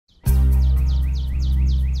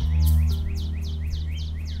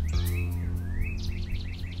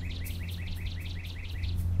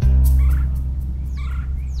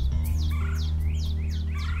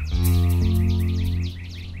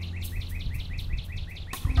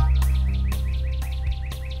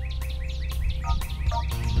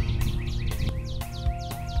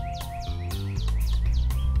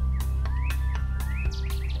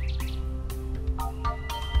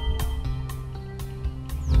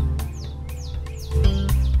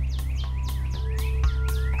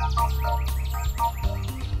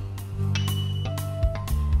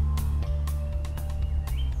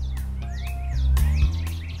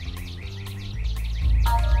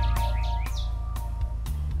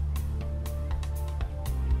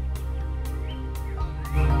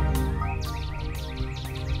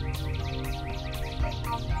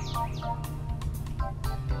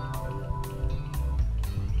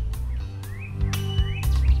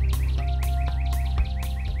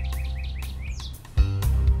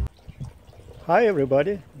Hi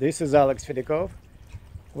everybody, this is Alex Fedikov.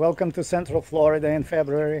 Welcome to Central Florida in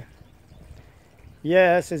February.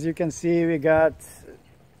 Yes, as you can see, we got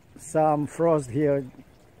some frost here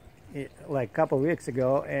like a couple weeks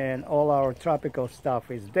ago and all our tropical stuff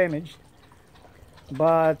is damaged.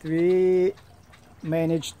 But we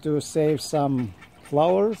managed to save some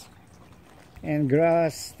flowers and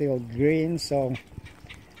grass still green, so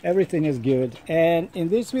everything is good. And in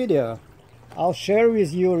this video I'll share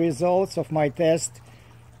with you results of my test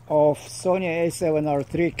of Sony a7R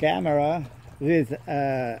III camera with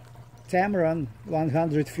Tamron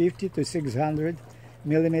 150 to 600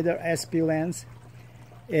 millimeter SP lens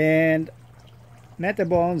and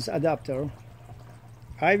Metabones adapter.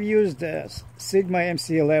 I've used the Sigma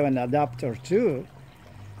MC11 adapter too,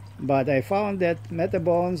 but I found that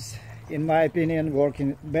Metabones, in my opinion,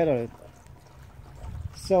 working better.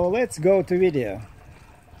 So let's go to video.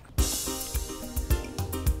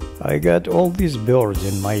 I got all these birds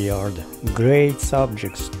in my yard, great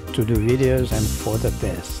subjects to do videos and photo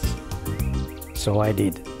tests. So I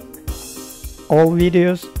did. All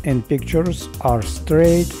videos and pictures are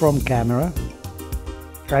straight from camera.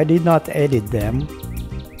 I did not edit them.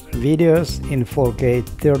 Videos in 4K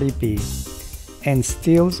 30p and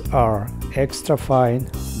stills are extra fine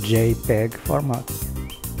JPEG format.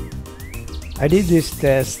 I did these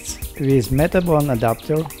tests with Metabones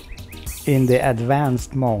adapter in the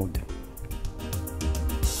advanced mode.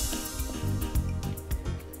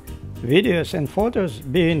 Videos and photos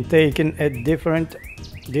being taken at different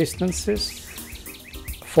distances,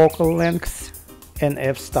 focal lengths and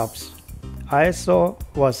f-stops. ISO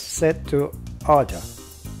was set to auto.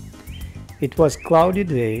 It was cloudy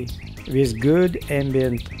day with good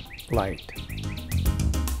ambient light.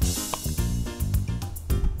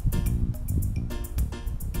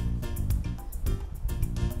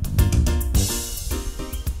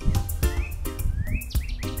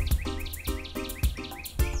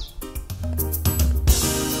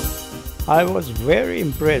 I was very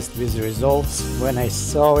impressed with the results when I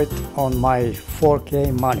saw it on my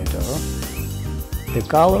 4K monitor. The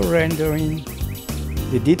color rendering,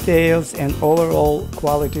 the details and overall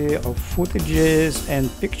quality of footages and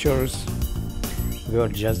pictures were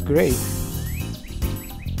just great.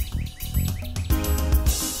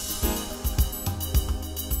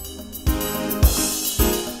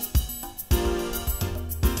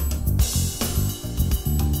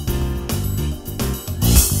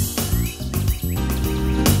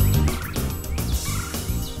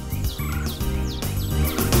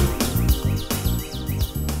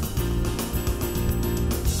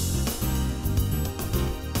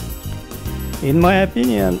 In my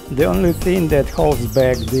opinion, the only thing that holds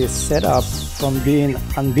back this setup from being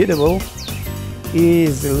unbeatable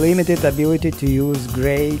is the limited ability to use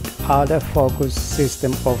great autofocus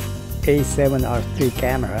system of a7R III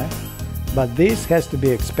camera, but this has to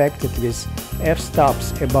be expected with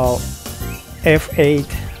f-stops above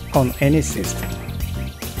f8 on any system.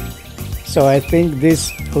 So I think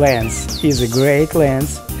this lens is a great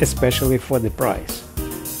lens, especially for the price.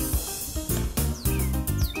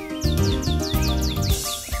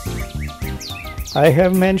 I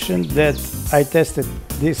have mentioned that I tested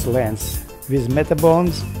this lens with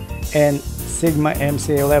Metabones and Sigma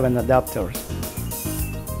MC11 adapters.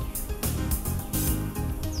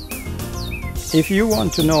 If you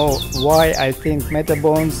want to know why I think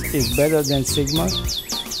Metabones is better than Sigma,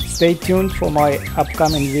 stay tuned for my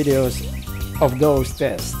upcoming videos of those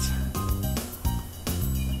tests.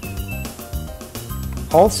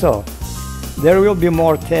 Also, there will be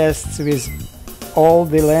more tests with all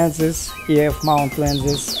the lenses, EF-mount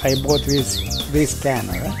lenses I bought with this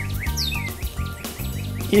camera.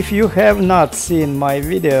 If you have not seen my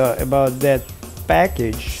video about that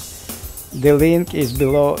package, the link is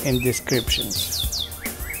below in descriptions.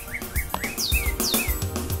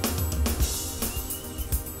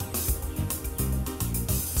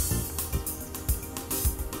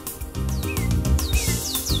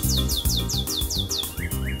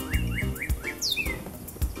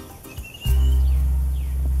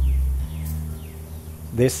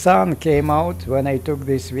 The sun came out when I took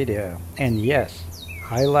this video, and yes,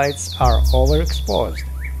 highlights are overexposed,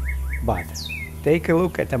 but take a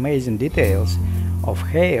look at amazing details of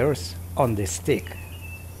hairs on the stick.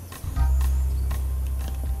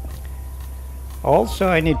 Also,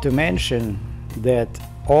 I need to mention that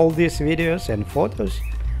all these videos and photos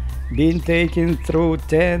being taken through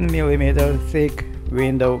 10mm thick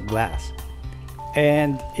window glass,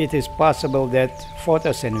 and it is possible that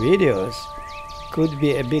photos and videos could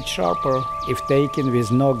be a bit sharper if taken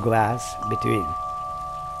with no glass between.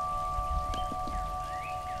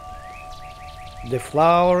 the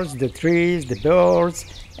flowers, the trees, the birds,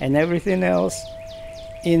 and everything else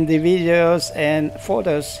in the videos and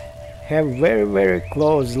photos have very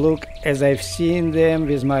close look as I've seen them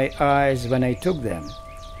with my eyes when I took them.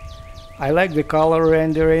 I like the color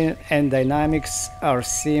rendering and dynamics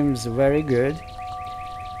seems very good.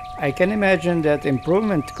 I can imagine that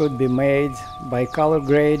improvement could be made by color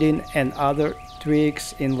grading and other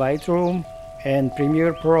tweaks in Lightroom and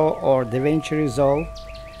Premiere Pro or DaVinci Resolve,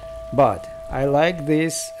 but I like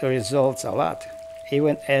these results a lot,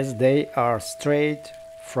 even as they are straight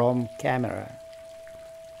from camera.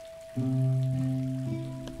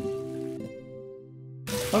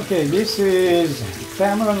 Okay, this is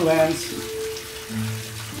Tamron lens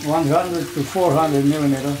 100 to 400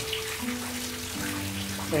 millimeter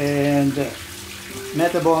and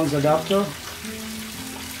Metabones adapter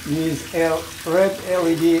with red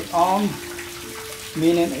LED on,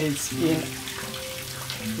 meaning it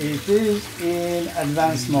is in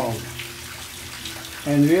advanced mode,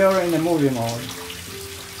 and we are in the movie mode.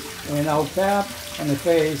 And I'll tap on the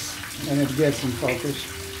face and it gets in focus.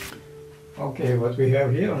 Okay, what we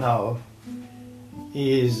have here now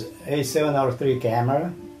is a7R3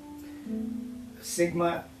 camera,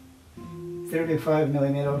 Sigma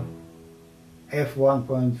 35mm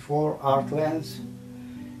f1.4 art lens,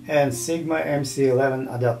 and Sigma MC11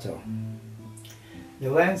 adapter. The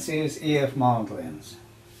lens is EF-mount lens.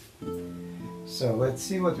 So let's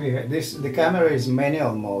see what we have. The camera is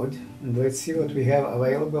manual mode, and let's see what we have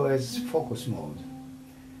available as focus mode.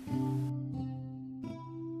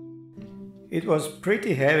 It was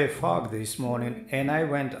pretty heavy fog this morning, and I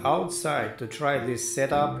went outside to try this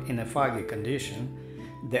setup in a foggy condition.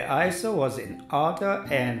 The ISO was in auto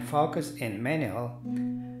and focus in manual.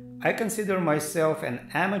 I consider myself an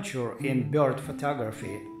amateur in bird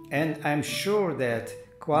photography, and I'm sure that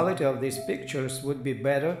quality of these pictures would be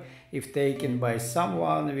better if taken by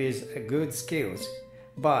someone with good skills.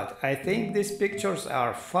 But I think these pictures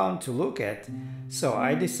are fun to look at, so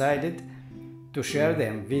I decided to share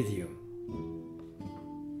them with you.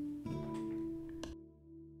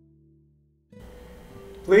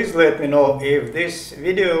 Please let me know if this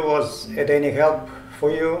video was at any help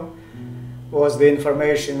for you. Was the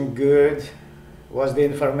information good? Was the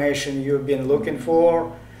information you've been looking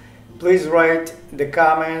for? Please write the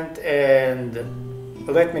comment and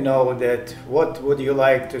let me know that what would you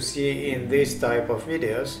like to see in this type of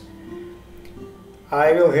videos.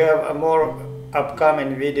 I will have more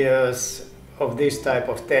upcoming videos of this type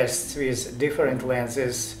of tests with different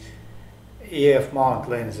lenses, EF-mount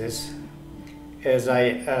lenses, as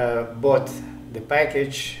I bought the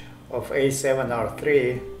package of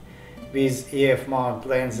a7R3 with EF-mount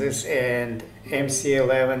lenses and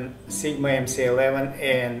MC11, Sigma MC11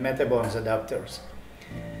 and Metabones adapters.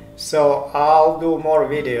 So I'll do more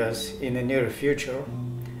videos in the near future.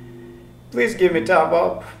 Please give me a thumb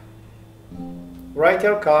up, write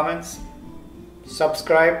your comments,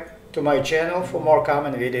 subscribe to my channel for more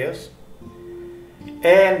common videos.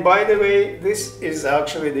 And by the way, this is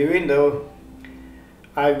actually the window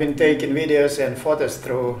I've been taking videos and photos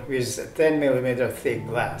through with 10mm thick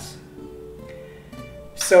glass.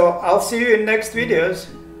 So I'll see you in next videos.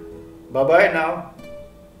 Bye bye now.